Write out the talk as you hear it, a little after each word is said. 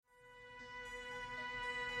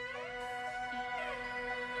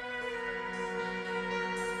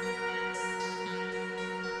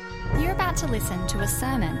about to listen to a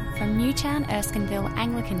sermon from Newtown Erskineville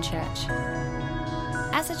Anglican Church.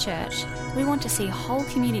 As a church, we want to see whole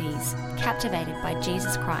communities captivated by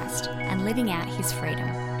Jesus Christ and living out his freedom.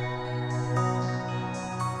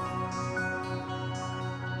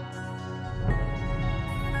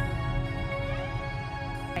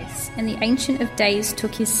 And the Ancient of Days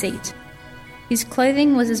took his seat. His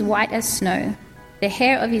clothing was as white as snow. The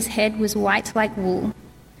hair of his head was white like wool.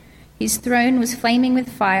 His throne was flaming with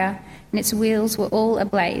fire, and its wheels were all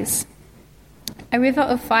ablaze. A river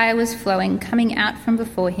of fire was flowing, coming out from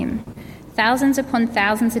before him. Thousands upon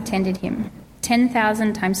thousands attended him.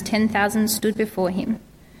 10,000 times 10,000 stood before him.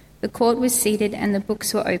 The court was seated, and the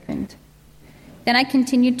books were opened. Then I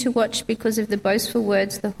continued to watch because of the boastful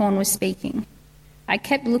words the horn was speaking. I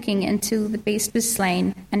kept looking until the beast was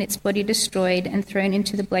slain and its body destroyed and thrown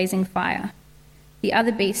into the blazing fire. The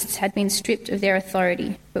other beasts had been stripped of their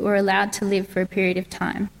authority, but were allowed to live for a period of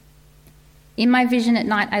time. In my vision at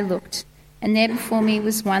night I looked, and there before me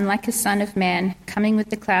was one like a son of man coming with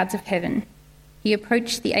the clouds of heaven. He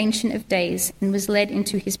approached the Ancient of Days and was led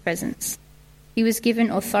into his presence. He was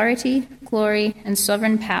given authority, glory, and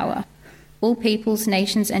sovereign power. All peoples,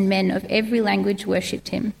 nations, and men of every language worshipped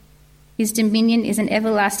him. His dominion is an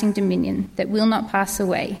everlasting dominion that will not pass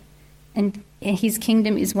away, and his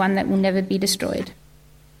kingdom is one that will never be destroyed.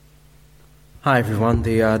 Hi everyone,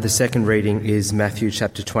 the second reading is Matthew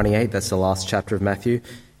chapter 28, that's the last chapter of Matthew.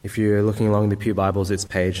 If you're looking along the Pew Bibles, it's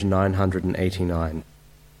page 989.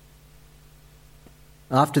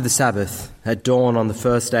 After the Sabbath, at dawn on the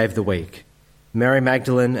first day of the week, Mary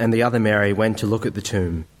Magdalene and the other Mary went to look at the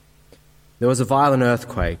tomb. There was a violent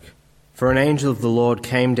earthquake, for an angel of the Lord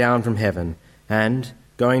came down from heaven and,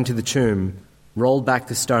 going to the tomb, rolled back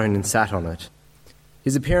the stone and sat on it.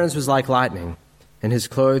 His appearance was like lightning, and his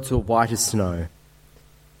clothes were white as snow.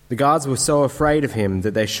 The guards were so afraid of him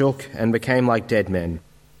that they shook and became like dead men.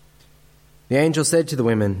 The angel said to the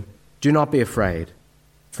women, "Do not be afraid,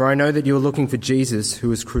 for I know that you are looking for Jesus who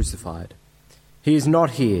was crucified. He is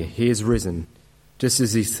not here, he is risen, just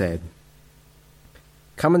as he said.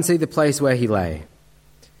 Come and see the place where he lay.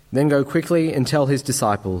 Then go quickly and tell his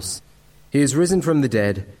disciples, 'He is risen from the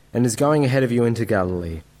dead and is going ahead of you into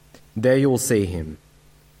Galilee. There you will see him.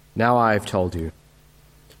 Now I have told you.'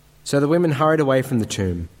 So the women hurried away from the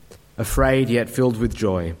tomb, afraid yet filled with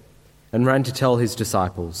joy, and ran to tell his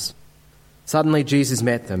disciples. Suddenly Jesus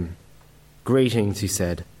met them. 'Greetings,' he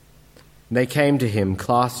said. They came to him,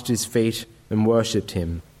 clasped his feet, and worshipped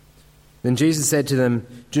him. Then Jesus said to them,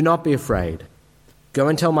 'Do not be afraid. Go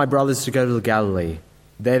and tell my brothers to go to Galilee.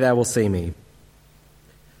 There they will see me.'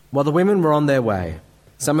 While the women were on their way,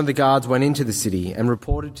 some of the guards went into the city and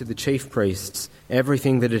reported to the chief priests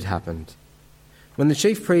everything that had happened. When the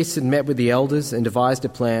chief priests had met with the elders and devised a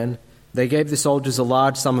plan, they gave the soldiers a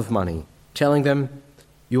large sum of money, telling them,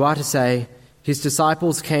 'You are to say, his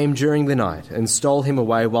disciples came during the night and stole him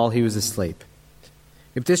away while he was asleep.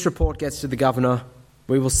 If this report gets to the governor,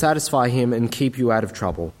 we will satisfy him and keep you out of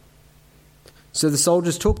trouble.' So the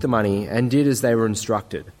soldiers took the money and did as they were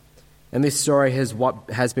instructed. And this story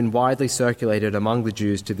has been widely circulated among the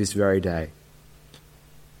Jews to this very day.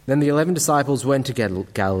 Then the 11 disciples went to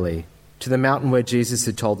Galilee, to the mountain where Jesus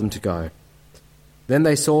had told them to go. Then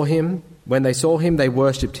they saw him. When they saw him, they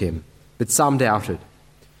worshipped him, but some doubted.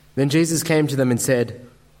 Then Jesus came to them and said,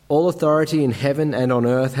 'All authority in heaven and on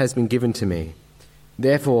earth has been given to me.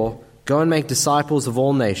 Therefore, go and make disciples of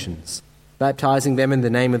all nations, baptizing them in the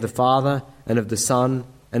name of the Father and of the Son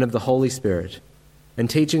and of the Holy Spirit,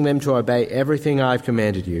 and teaching them to obey everything I have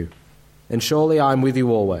commanded you. And surely I am with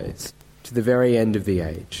you always, to the very end of the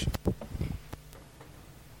age.'"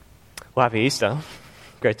 Well, happy Easter.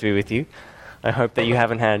 Great to be with you. I hope that you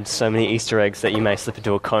haven't had so many Easter eggs that you may slip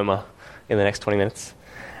into a coma in the next 20 minutes.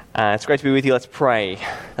 It's great to be with you. Let's pray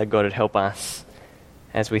that God would help us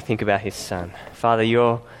as we think about his Son. Father,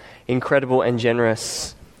 you're incredible and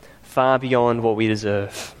generous, far beyond what we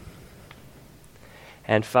deserve.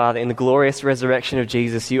 And Father, in the glorious resurrection of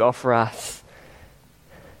Jesus, you offer us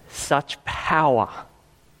such power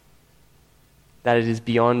that it is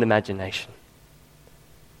beyond imagination.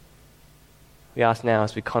 We ask now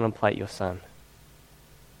as we contemplate your Son,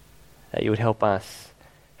 that you would help us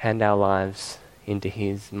hand our lives into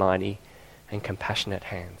his mighty and compassionate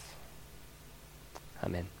hands.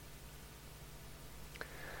 Amen.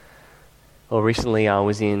 Well, recently I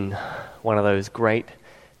was in one of those great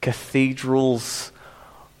cathedrals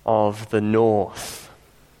of the north,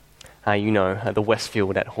 the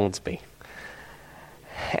Westfield at Hornsby.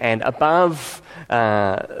 And above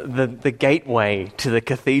the gateway to the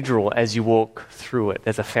cathedral, as you walk through it,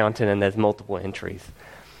 there's a fountain and there's multiple entries.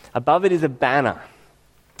 Above it is a banner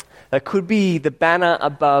that could be the banner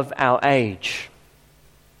above our age.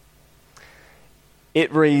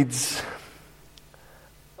 It reads,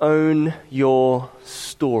 "Own your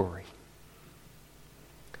story."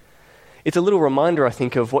 It's a little reminder, I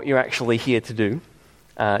think, of what you're actually here to do,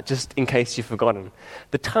 just in case you've forgotten.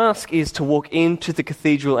 The task is to walk into the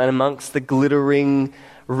cathedral and amongst the glittering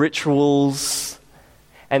rituals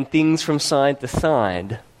and things from side to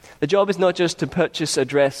side. The job is not just to purchase a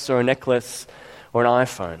dress or a necklace or an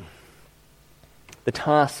iPhone. The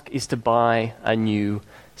task is to buy a new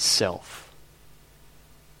self.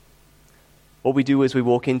 What we do as we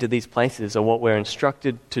walk into these places, or what we're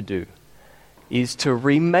instructed to do, is to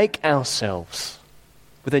remake ourselves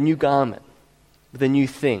with a new garment, with a new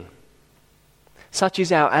thing. Such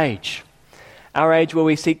is our age where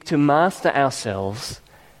we seek to master ourselves,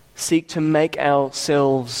 seek to make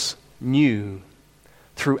ourselves new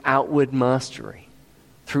through outward mastery,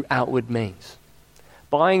 through outward means.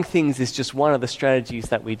 Buying things is just one of the strategies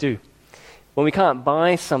that we do. When we can't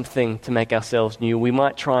buy something to make ourselves new, we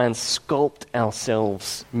might try and sculpt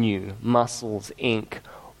ourselves new, muscles, ink,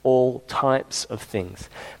 all types of things.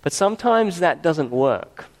 But sometimes that doesn't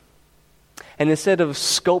work. And instead of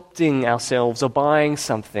sculpting ourselves or buying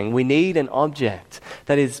something, we need an object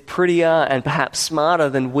that is prettier and perhaps smarter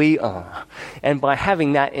than we are. And by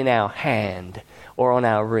having that in our hand or on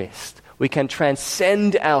our wrist, we can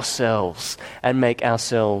transcend ourselves and make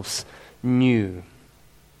ourselves new.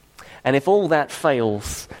 And if all that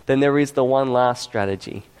fails, then there is the one last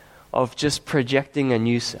strategy of just projecting a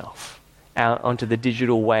new self out onto the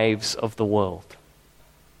digital waves of the world.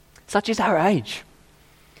 Such is our age,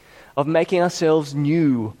 of making ourselves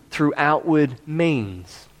new through outward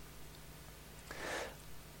means.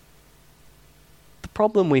 The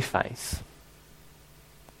problem we face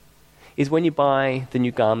is when you buy the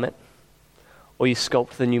new garment, or you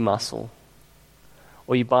sculpt the new muscle,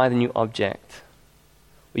 or you buy the new object,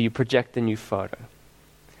 or you project the new photo,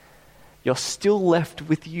 you're still left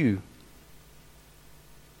with you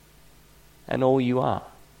and all you are.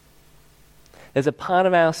 There's a part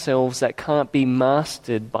of ourselves that can't be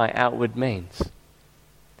mastered by outward means.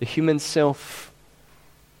 The human self,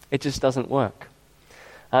 it just doesn't work.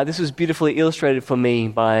 This was beautifully illustrated for me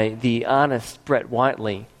by the artist Brett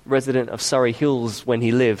Whiteley, resident of Surrey Hills when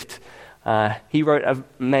he lived. He wrote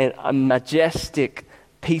majestic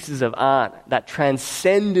pieces of art that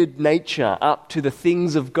transcended nature up to the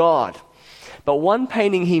things of God. But one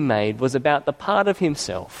painting he made was about the part of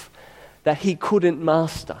himself that he couldn't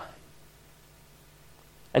master.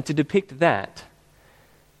 And to depict that,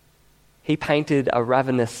 he painted a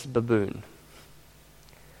ravenous baboon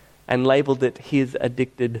and labeled it his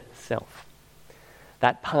addicted self.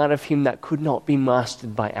 That part of him that could not be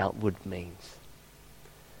mastered by outward means.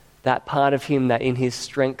 That part of him that in his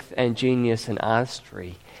strength and genius and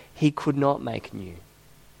artistry, he could not make new.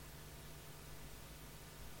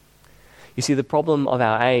 You see, the problem of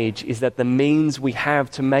our age is that the means we have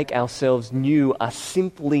to make ourselves new are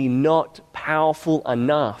simply not powerful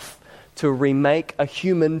enough to remake a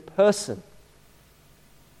human person.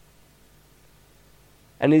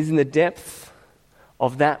 And it is in the depth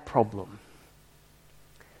of that problem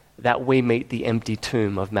that we meet the empty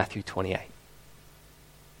tomb of Matthew 28.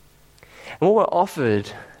 And what we're offered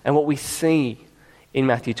and what we see in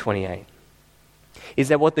Matthew 28 is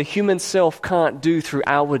that what the human self can't do through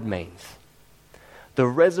outward means, the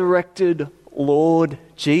resurrected Lord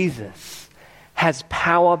Jesus has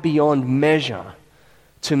power beyond measure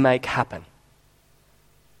to make happen.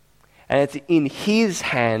 And it's in his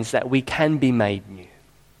hands that we can be made new.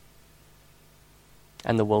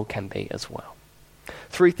 And the world can be as well.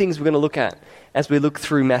 3 things we're going to look at as we look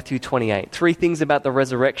through Matthew 28. 3 things about the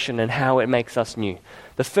resurrection and how it makes us new.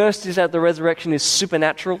 The first is that the resurrection is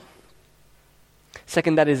supernatural.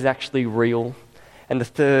 Second, that it is actually real. And the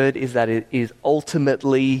third is that it is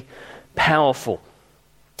ultimately powerful.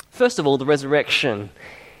 First of all, the resurrection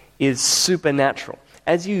is supernatural.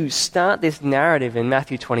 As you start this narrative in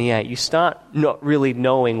Matthew 28, you start not really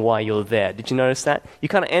knowing why you're there. Did you notice that? You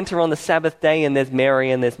kind of enter on the Sabbath day and there's Mary,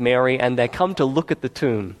 and they come to look at the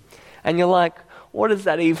tomb. And you're like, what does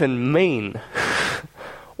that even mean?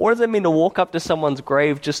 What does it mean to walk up to someone's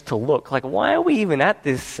grave just to look? Like, why are we even at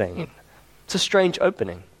this scene? It's a strange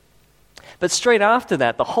opening. But straight after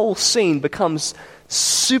that, the whole scene becomes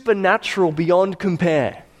supernatural beyond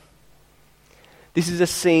compare. This is a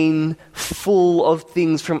scene full of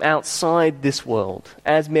things from outside this world.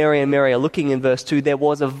 As Mary and Mary are looking in verse 2, there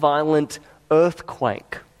was a violent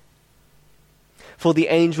earthquake. For the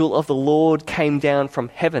angel of the Lord came down from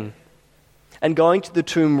heaven, and going to the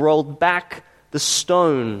tomb, rolled back the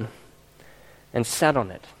stone and sat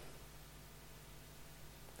on it.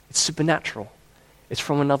 It's supernatural. It's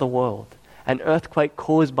from another world. An earthquake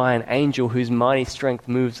caused by an angel whose mighty strength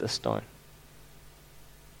moves a stone.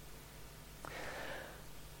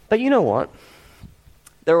 But you know what?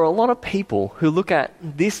 There are a lot of people who look at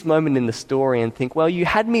this moment in the story and think, well, you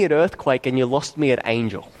had me at earthquake and you lost me at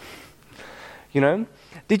angel. You know?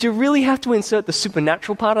 Did you really have to insert the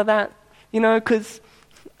supernatural part of that? You know, because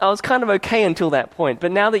I was kind of okay until that point.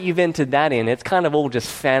 But now that you've entered that in, it's kind of all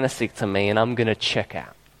just fantasy to me and I'm going to check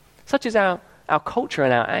out. Such is our culture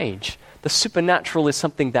and our age. The supernatural is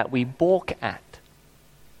something that we balk at.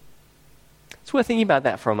 It's worth thinking about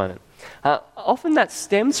that for a moment. Often that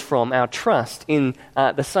stems from our trust in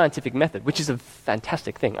the scientific method, which is a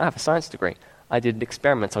fantastic thing. I have a science degree. I did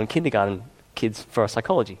experiments on kindergarten kids for a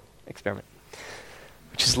psychology experiment,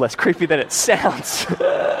 which is less creepy than it sounds.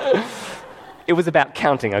 It was about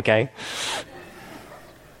counting, okay?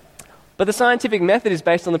 But the scientific method is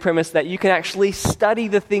based on the premise that you can actually study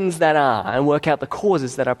the things that are and work out the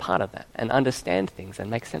causes that are part of that and understand things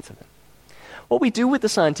and make sense of them. What we do with the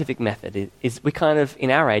scientific method is we kind of,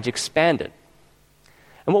 in our age, expand it.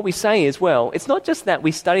 And what we say is, well, it's not just that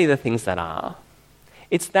we study the things that are,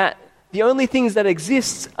 it's that the only things that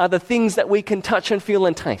exist are the things that we can touch and feel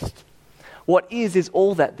and taste. What is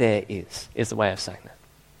all that there is the way of saying that.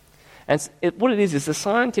 And what it is the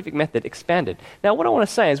scientific method expanded. Now, what I want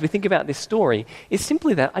to say as we think about this story is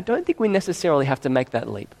simply that I don't think we necessarily have to make that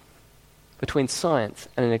leap between science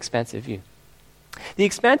and an expansive view. The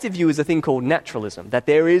expansive view is a thing called naturalism, that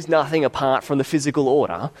there is nothing apart from the physical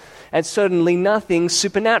order, and certainly nothing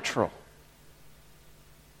supernatural.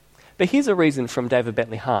 But here's a reason from David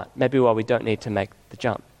Bentley Hart, maybe why we don't need to make the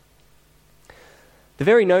jump. The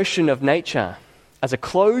very notion of nature as a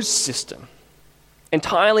closed system,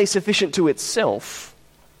 entirely sufficient to itself,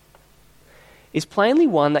 is plainly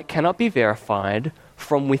one that cannot be verified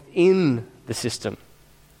from within the system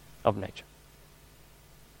of nature.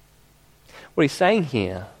 What he's saying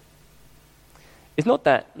here is not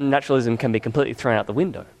that naturalism can be completely thrown out the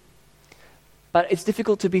window, but it's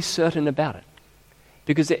difficult to be certain about it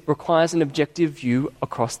because it requires an objective view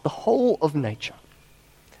across the whole of nature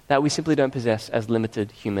that we simply don't possess as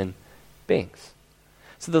limited human beings.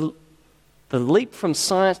 So the leap from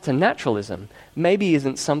science to naturalism maybe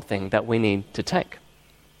isn't something that we need to take.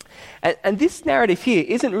 And this narrative here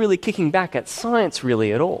isn't really kicking back at science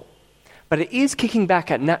really at all, but it is kicking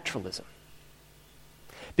back at naturalism.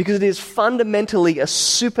 Because it is fundamentally a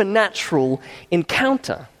supernatural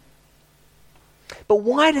encounter. But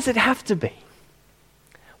why does it have to be?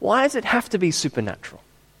 Why does it have to be supernatural?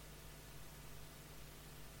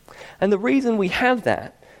 And the reason we have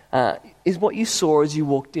that is what you saw as you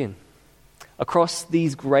walked in. Across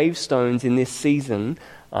these gravestones in this season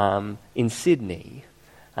in Sydney,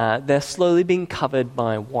 they're slowly being covered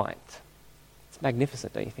by white. It's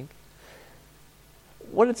magnificent, don't you think?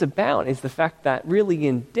 What it's about is the fact that really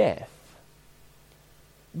in death,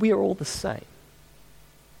 we are all the same.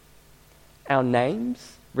 Our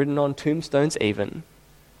names, written on tombstones even,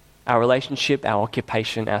 our relationship, our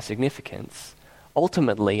occupation, our significance,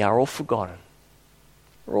 ultimately are all forgotten.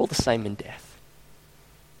 We're all the same in death,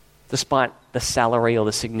 despite the salary or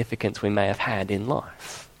the significance we may have had in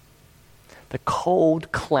life. The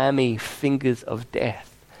cold, clammy fingers of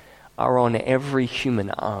death are on every human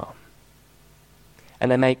arm. And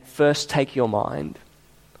they may first take your mind,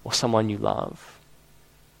 or someone you love,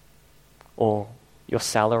 or your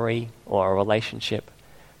salary, or a relationship,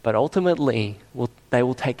 but ultimately they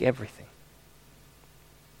will take everything.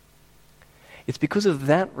 It's because of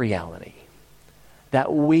that reality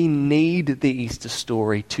that we need the Easter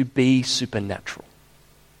story to be supernatural.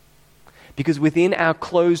 Because within our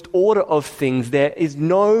closed order of things, there is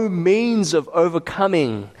no means of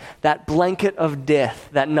overcoming that blanket of death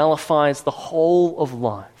that nullifies the whole of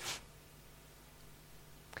life.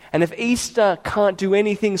 And if Easter can't do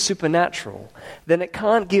anything supernatural, then it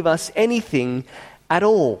can't give us anything at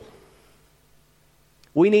all.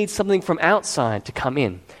 We need something from outside to come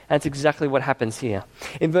in. And that's exactly what happens here.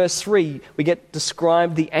 In verse 3, we get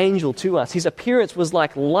described the angel to us. His appearance was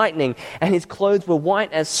like lightning, and his clothes were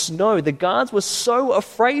white as snow. The guards were so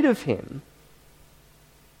afraid of him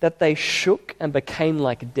that they shook and became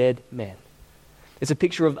like dead men. It's a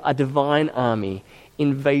picture of a divine army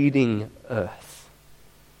invading earth.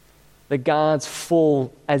 The guards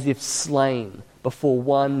fall as if slain before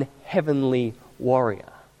one heavenly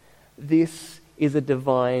warrior. This is a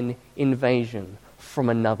divine invasion from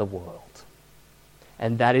another world.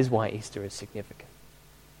 And that is why Easter is significant.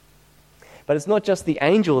 But it's not just the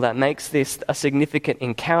angel that makes this a significant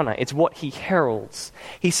encounter. It's what he heralds.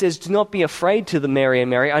 He says, do not be afraid to the Mary and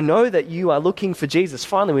Mary. I know that you are looking for Jesus.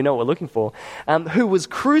 Finally, we know what we're looking for. Who was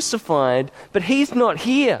crucified, but he's not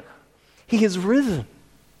here. He has risen.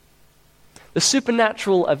 The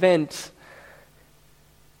supernatural event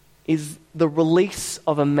is the release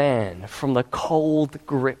of a man from the cold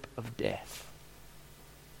grip of death.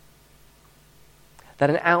 That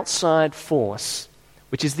an outside force,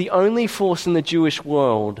 which is the only force in the Jewish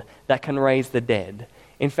world that can raise the dead,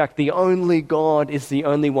 in fact, the only God is the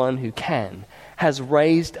only one who can, has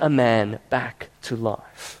raised a man back to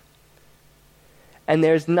life. And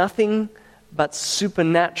there is nothing but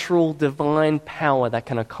supernatural divine power that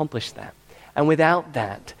can accomplish that. And without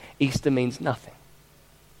that, Easter means nothing.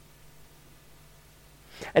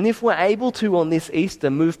 And if we're able to, on this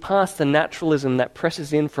Easter, move past the naturalism that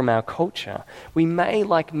presses in from our culture, we may,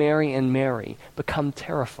 like Mary and Mary, become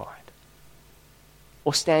terrified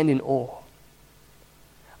or stand in awe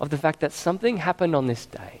of the fact that something happened on this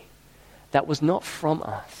day that was not from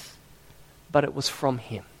us, but it was from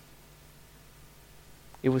him.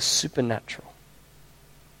 It was supernatural.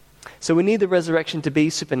 So we need the resurrection to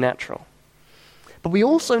be supernatural. But we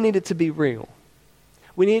also need it to be real.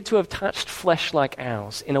 We need to have touched flesh like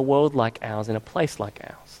ours, in a world like ours, in a place like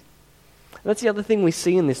ours. And that's the other thing we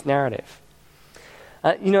see in this narrative.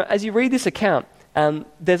 As you read this account,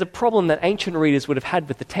 there's a problem that ancient readers would have had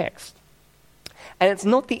with the text. And it's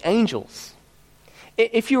not the angels.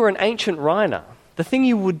 If you were an ancient writer, the thing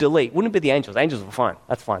you would delete wouldn't be the angels. Angels were fine.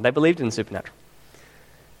 That's fine. They believed in the supernatural.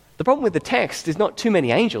 The problem with the text is not too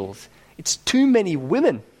many angels. It's too many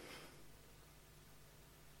women.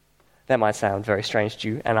 That might sound very strange to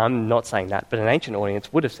you, and I'm not saying that, but an ancient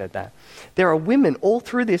audience would have said that. There are women all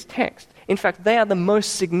through this text. In fact, they are the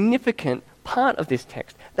most significant part of this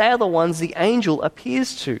text. They are the ones the angel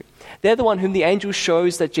appears to. They're the one whom the angel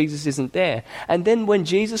shows that Jesus isn't there. And then when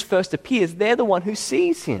Jesus first appears, they're the one who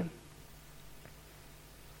sees him.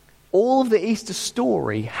 All of the Easter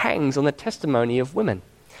story hangs on the testimony of women.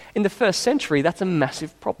 In the first century, that's a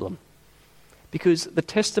massive problem, because the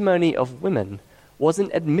testimony of women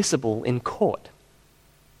wasn't admissible in court,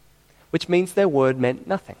 which means their word meant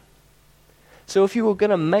nothing. So if you were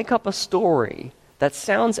going to make up a story that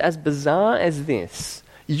sounds as bizarre as this,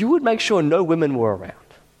 you would make sure no women were around.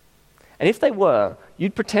 And if they were,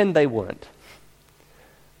 you'd pretend they weren't.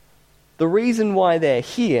 The reason why they're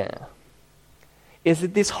here is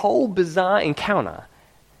that this whole bizarre encounter,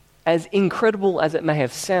 as incredible as it may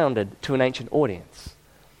have sounded to an ancient audience,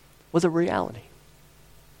 was a reality.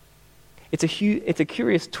 It's a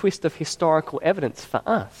curious twist of historical evidence for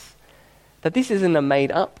us that this isn't a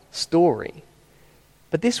made-up story,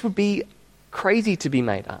 but this would be crazy to be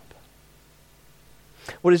made up.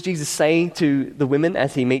 What does Jesus say to the women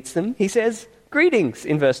as he meets them? He says, "Greetings,"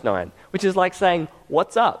 in verse 9, which is like saying,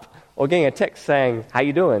 "What's up?" or getting a text saying, "How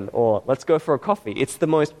you doing?" or "Let's go for a coffee." It's the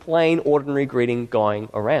most plain, ordinary greeting going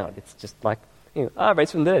around. It's just like,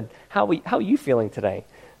 raised from the dead. How are you feeling today?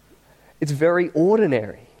 It's very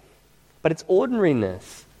ordinary. But its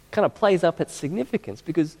ordinariness kind of plays up its significance,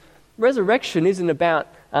 because resurrection isn't about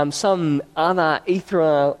some other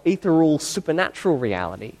ethereal, supernatural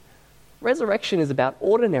reality. Resurrection is about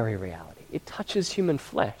ordinary reality. It touches human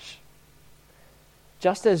flesh.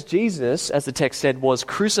 Just as Jesus, as the text said, was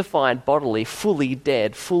crucified bodily, fully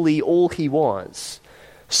dead, fully all he was,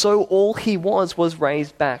 so all he was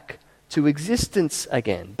raised back to existence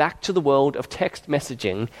again, back to the world of text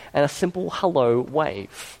messaging and a simple hello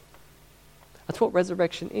wave. That's what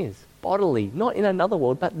resurrection is. Bodily, not in another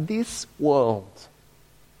world, but this world.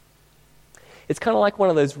 It's kind of like one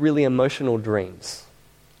of those really emotional dreams.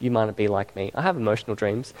 You might be like me. I have emotional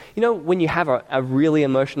dreams. When you have a really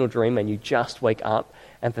emotional dream and you just wake up,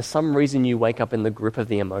 and for some reason you wake up in the grip of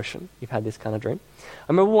the emotion. You've had this kind of dream. I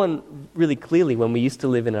remember one really clearly when we used to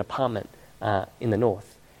live in an apartment in the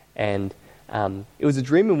north. And it was a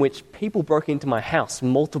dream in which people broke into my house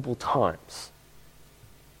multiple times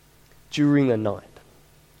during the night.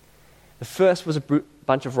 The first was a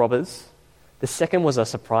bunch of robbers. The second was a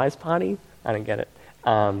surprise party. I don't get it.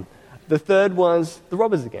 The third was the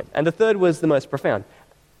robbers again. And the third was the most profound.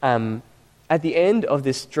 At the end of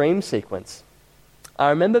this dream sequence, I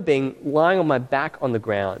remember lying on my back on the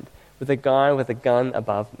ground with a guy with a gun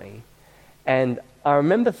above me. And I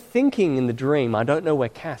remember thinking in the dream, I don't know where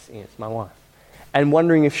Cass is, my wife, and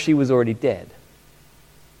wondering if she was already dead.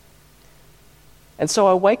 And so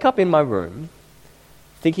I wake up in my room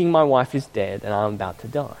thinking my wife is dead and I'm about to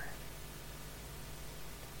die.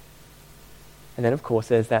 And then, of course,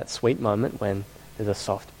 there's that sweet moment when there's a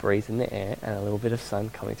soft breeze in the air and a little bit of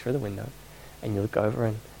sun coming through the window, and you look over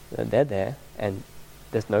and They're there, and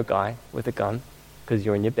there's no guy with a gun because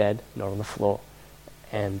you're in your bed, not on the floor,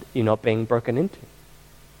 and you're not being broken into.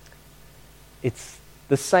 It's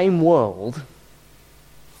the same world,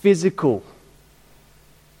 physical,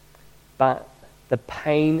 but the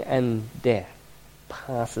pain and death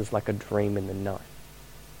passes like a dream in the night.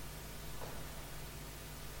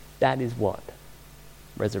 That is what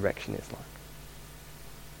resurrection is like.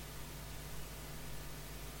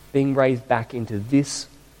 Being raised back into this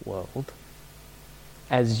world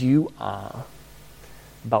as you are,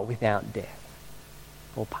 but without death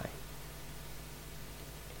or pain.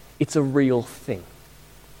 It's a real thing.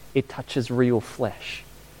 It touches real flesh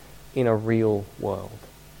in a real world.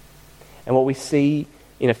 And what we see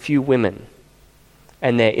in a few women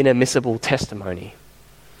and their inadmissible testimony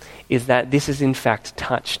is that this has in fact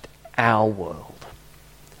touched our world.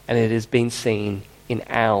 And it has been seen in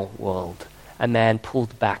our world. A man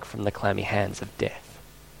pulled back from the clammy hands of death.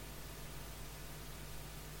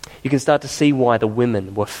 You can start to see why the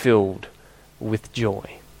women were filled with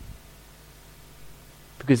joy.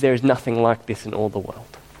 Because there is nothing like this in all the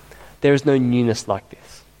world. There is no newness like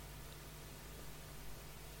this.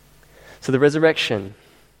 So the resurrection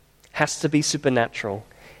has to be supernatural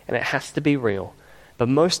and it has to be real. But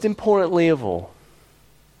most importantly of all,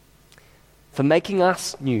 for making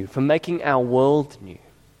us new, for making our world new,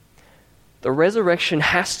 the resurrection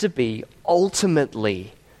has to be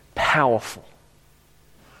ultimately powerful.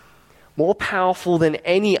 More powerful than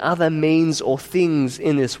any other means or things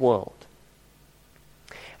in this world.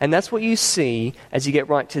 And that's what you see as you get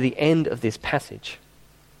right to the end of this passage.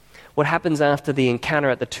 What happens after the encounter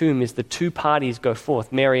at the tomb is the two parties go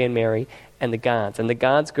forth, Mary and the guards. And the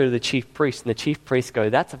guards go to the chief priest, and the chief priests go,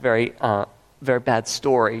 that's a very bad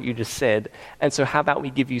story you just said. And so how about we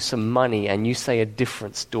give you some money and you say a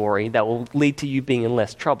different story that will lead to you being in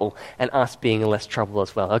less trouble and us being in less trouble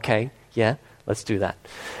as well. Okay, yeah, let's do that.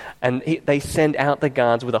 And they send out the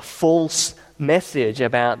guards with a false message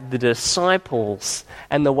about the disciples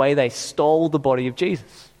and the way they stole the body of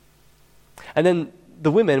Jesus. And then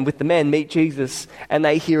the women with the men meet Jesus and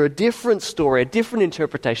they hear a different story, a different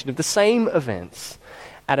interpretation of the same events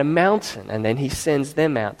at a mountain, and then he sends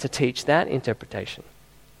them out to teach that interpretation.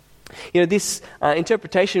 You know, this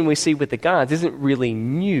interpretation we see with the guards isn't really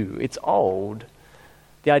new, it's old.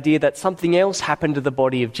 The idea that something else happened to the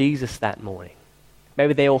body of Jesus that morning.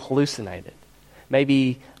 Maybe they all hallucinated.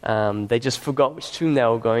 Maybe they just forgot which tomb they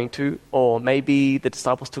were going to, or maybe the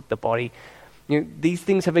disciples took the body. You know, these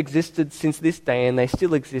things have existed since this day and they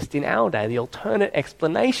still exist in our day, the alternate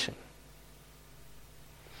explanation.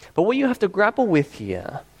 But what you have to grapple with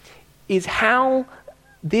here is how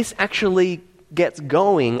this actually gets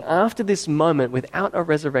going after this moment without a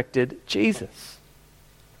resurrected Jesus.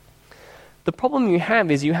 The problem you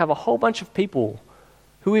have is you have a whole bunch of people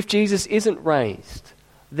who, if Jesus isn't raised,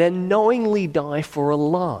 then knowingly die for a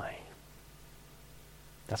lie.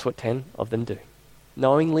 That's what 10 of them do.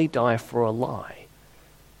 Knowingly die for a lie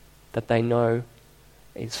that they know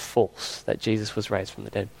is false, that Jesus was raised from the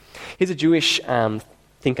dead. Here's a Jewish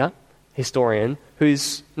thinker, historian,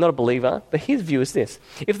 who's not a believer, but his view is this.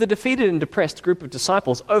 If the defeated and depressed group of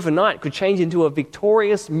disciples overnight could change into a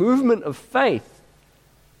victorious movement of faith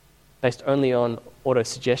based only on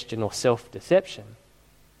autosuggestion or self-deception,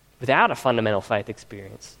 without a fundamental faith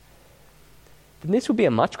experience, then this would be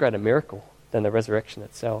a much greater miracle than the resurrection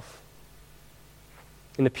itself.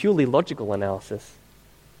 In the purely logical analysis,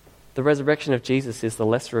 the resurrection of Jesus is the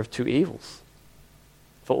lesser of two evils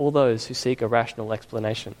for all those who seek a rational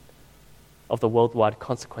explanation of the worldwide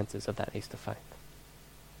consequences of that Easter faith.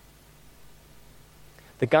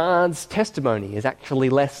 The guards' testimony is actually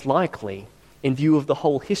less likely in view of the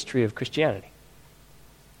whole history of Christianity.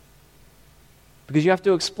 Because you have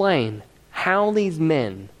to explain how these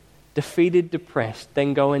men, defeated, depressed,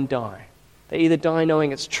 then go and die. They either die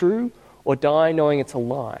knowing it's true or die knowing it's a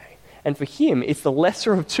lie. And for him, it's the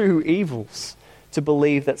lesser of two evils to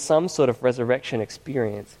believe that some sort of resurrection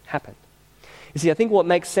experience happened. You see, I think what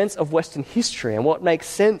makes sense of Western history and what makes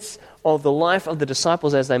sense of the life of the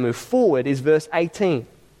disciples as they move forward is verse 18.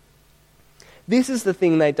 This is the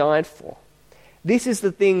thing they died for. This is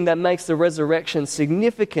the thing that makes the resurrection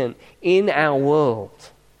significant in our world.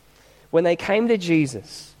 When they came to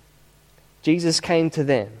Jesus, Jesus came to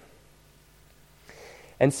them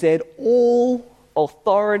and said, all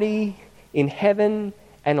authority in heaven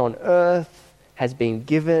and on earth has been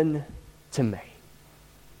given to me.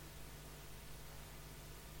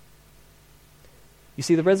 You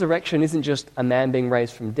see, the resurrection isn't just a man being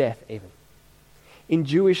raised from death even. In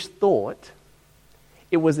Jewish thought,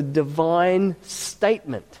 it was a divine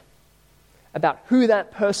statement about who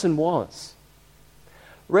that person was.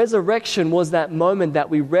 Resurrection was that moment that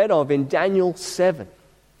we read of in Daniel 7,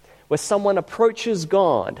 where someone approaches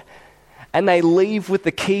God and they leave with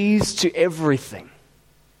the keys to everything.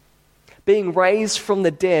 Being raised from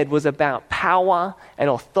the dead was about power and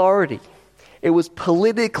authority. It was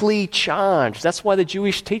politically charged. That's why the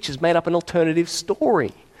Jewish teachers made up an alternative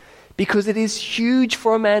story, because it is huge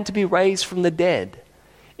for a man to be raised from the dead.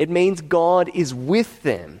 It means God is with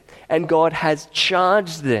them, and God has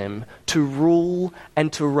charged them to rule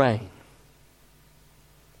and to reign.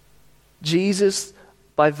 Jesus,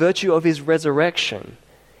 by virtue of his resurrection,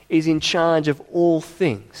 is in charge of all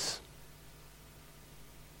things.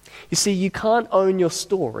 You see, you can't own your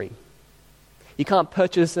story. You can't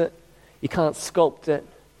purchase it. You can't sculpt it.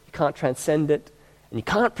 You can't transcend it. And you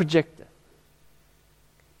can't project it.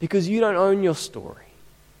 Because you don't own your story.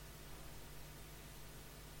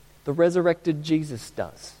 The resurrected Jesus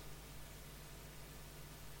does.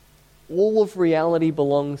 All of reality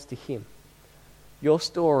belongs to him. Your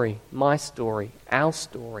story, my story, our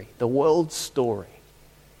story, the world's story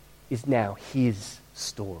is now his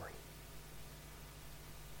story.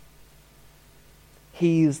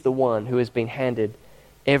 He is the one who has been handed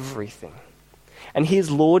everything. And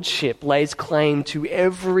his lordship lays claim to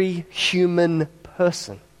every human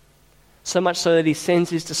person. So much so that he sends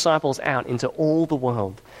his disciples out into all the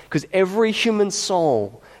world. Because every human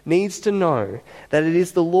soul needs to know that it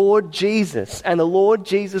is the Lord Jesus and the Lord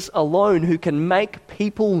Jesus alone who can make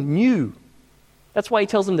people new. That's why he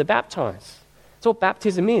tells them to baptize. That's what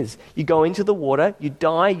baptism is. You go into the water, you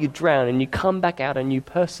die, you drown, and you come back out a new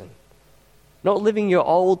person. Not living your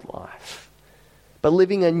old life, but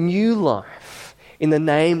living a new life in the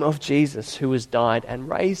name of Jesus who has died and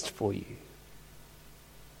raised for you.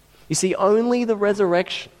 You see, only the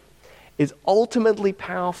resurrection is ultimately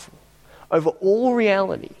powerful over all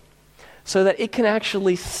reality, so that it can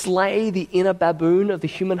actually slay the inner baboon of the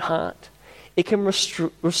human heart. It can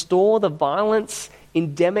restore the violence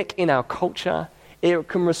endemic in our culture. It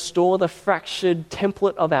can restore the fractured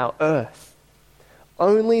template of our earth.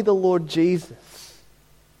 Only the Lord Jesus,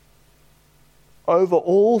 over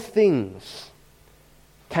all things,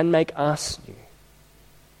 can make us new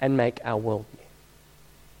and make our world new.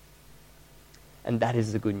 And that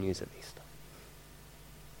is the good news of Easter.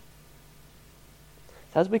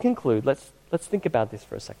 So as we conclude, let's think about this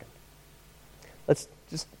for a second. Let's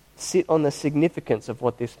just sit on the significance of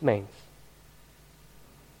what this means.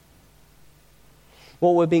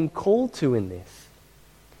 What we're being called to in this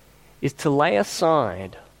is to lay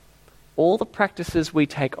aside all the practices we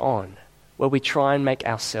take on where we try and make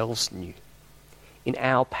ourselves new in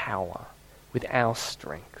our power, with our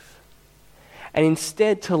strength. And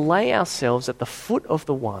instead to lay ourselves at the foot of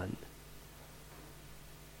the one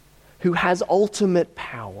who has ultimate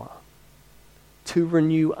power to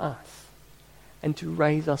renew us and to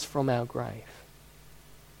raise us from our grave.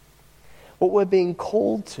 What we're being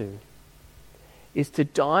called to is to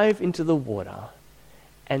dive into the water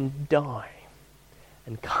and die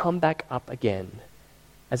and come back up again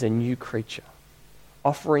as a new creature,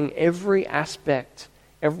 offering every aspect,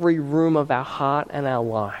 every room of our heart and our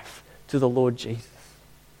life to the Lord Jesus,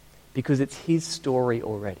 because it's his story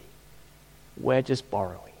already. We're just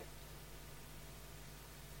borrowing.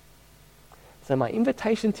 So my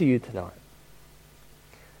invitation to you tonight,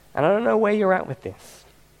 and I don't know where you're at with this.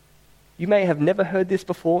 You may have never heard this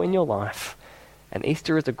before in your life, and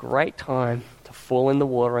Easter is a great time to fall in the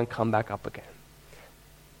water and come back up again.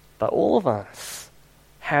 But all of us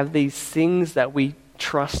have these things that we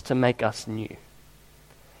trust to make us new.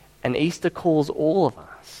 And Easter calls all of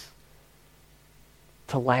us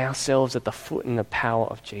to lay ourselves at the foot and the power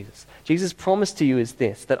of Jesus. Jesus' promise to you is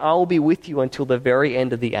this, that I will be with you until the very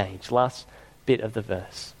end of the age. Last bit of the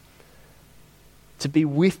verse. To be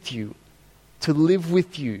with you, to live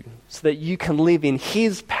with you, so that you can live in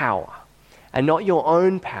his power and not your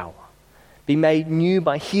own power. Be made new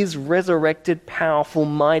by his resurrected, powerful,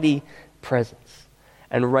 mighty presence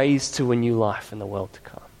and raised to a new life in the world to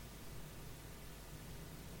come.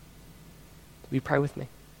 Will you pray with me?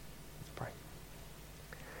 Let's pray.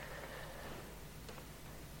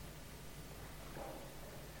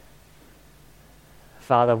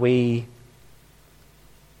 Father, we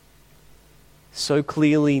so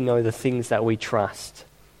clearly know the things that we trust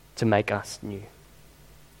to make us new.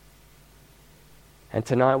 And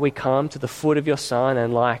tonight we come to the foot of your Son,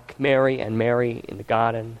 and like Mary in the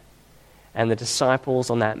garden and the disciples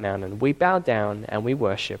on that mountain, we bow down and we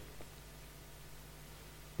worship,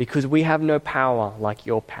 because we have no power like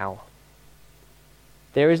your power.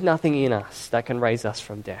 There is nothing in us that can raise us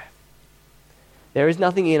from death. There is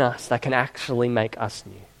nothing in us that can actually make us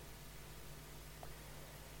new.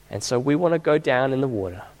 And so we want to go down in the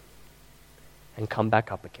water and come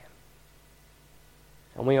back up again.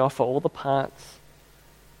 And we offer all the parts,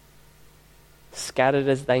 scattered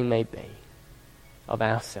as they may be, of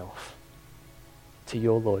ourself to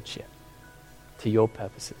your lordship, to your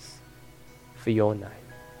purposes, for your name.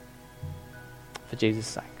 For Jesus'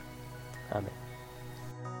 sake. Amen.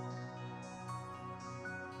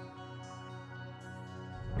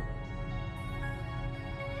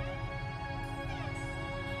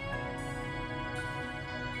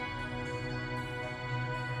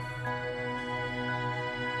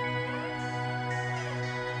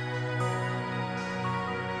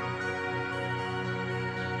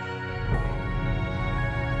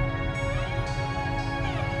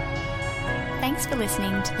 Thanks for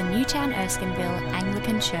listening to the Newtown Erskineville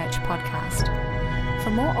Anglican Church podcast. For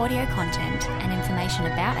more audio content and information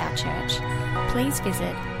about our church, please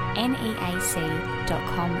visit neac.com.au.